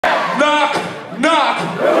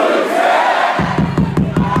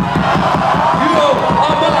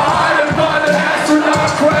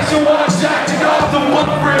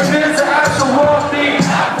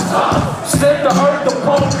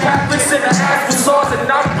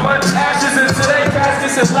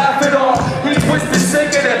and laugh it off. He twisted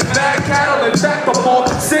singing and bad cattle and back the ball.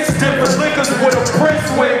 6 different liquors with a Prince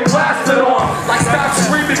wig blasted on. Like stop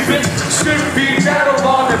screaming, bitch, should be that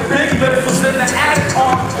along. The big lips was in the attic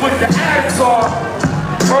on with the ads on.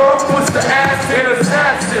 Earl puts the ass in a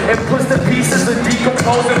assassin and puts the pieces of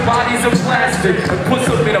decomposing bodies in plastic and puts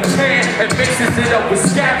them in a pan and mixes it up with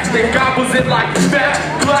scaps and gobbles it like fat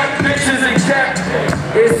black bitches and cats.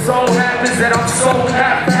 It so happens that I'm so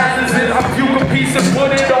haphazard and I puke a piece and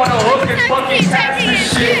put it on a hook and fucking cast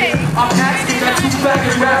this shit. I'm asking that you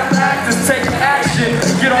fucking rap actors take action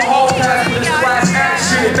and get a whole pass for this class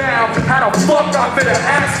action now. How the fuck I fit an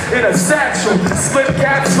ass in a satchel? Slip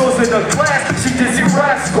capsules in a glass, she dizzy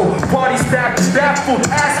rascal. Party stacked that food,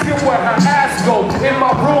 asking where her ass go. In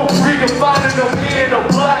my room, redefining them in a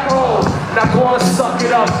black hole. Now go and suck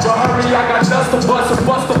it up, but hurry, I got dust to bust and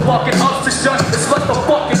bust the fucking ups to shut. It's let the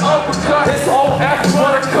fucking uppercut, this whole F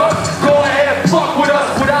buttercup. Go ahead, fuck with us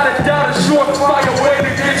without a doubt. A surefire way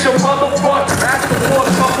to get your motherfucker. Ask the for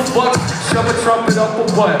a couple bucks, shove a trumpet up a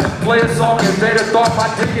butt. Play a song and they thought my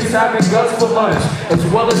dick is having guts for lunch. As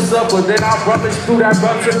well as supper, then I rummage through that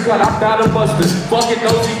rupture cut. I'm not a mustard. Fucking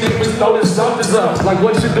nosy niggas notice something's up. Like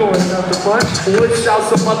what you doing? Nothing much. Let's shout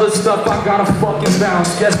some other stuff. I gotta fucking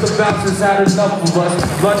bounce. Guess the bouncers had enough of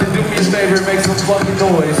us. London, do me a favor and make some fucking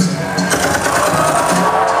noise.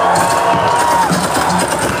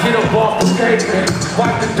 Get up off the pavement,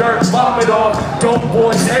 wipe the dirt, vomit off. Dope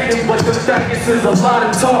boys hate him, but the fact is there's a lot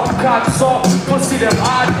of talk. Cotton soft, pussy, them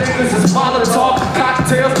odd niggas is Molotov.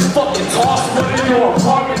 Cocktails, fucking toss, put in your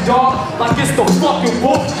apartment, dog. Like it's the fucking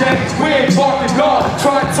wolf gang.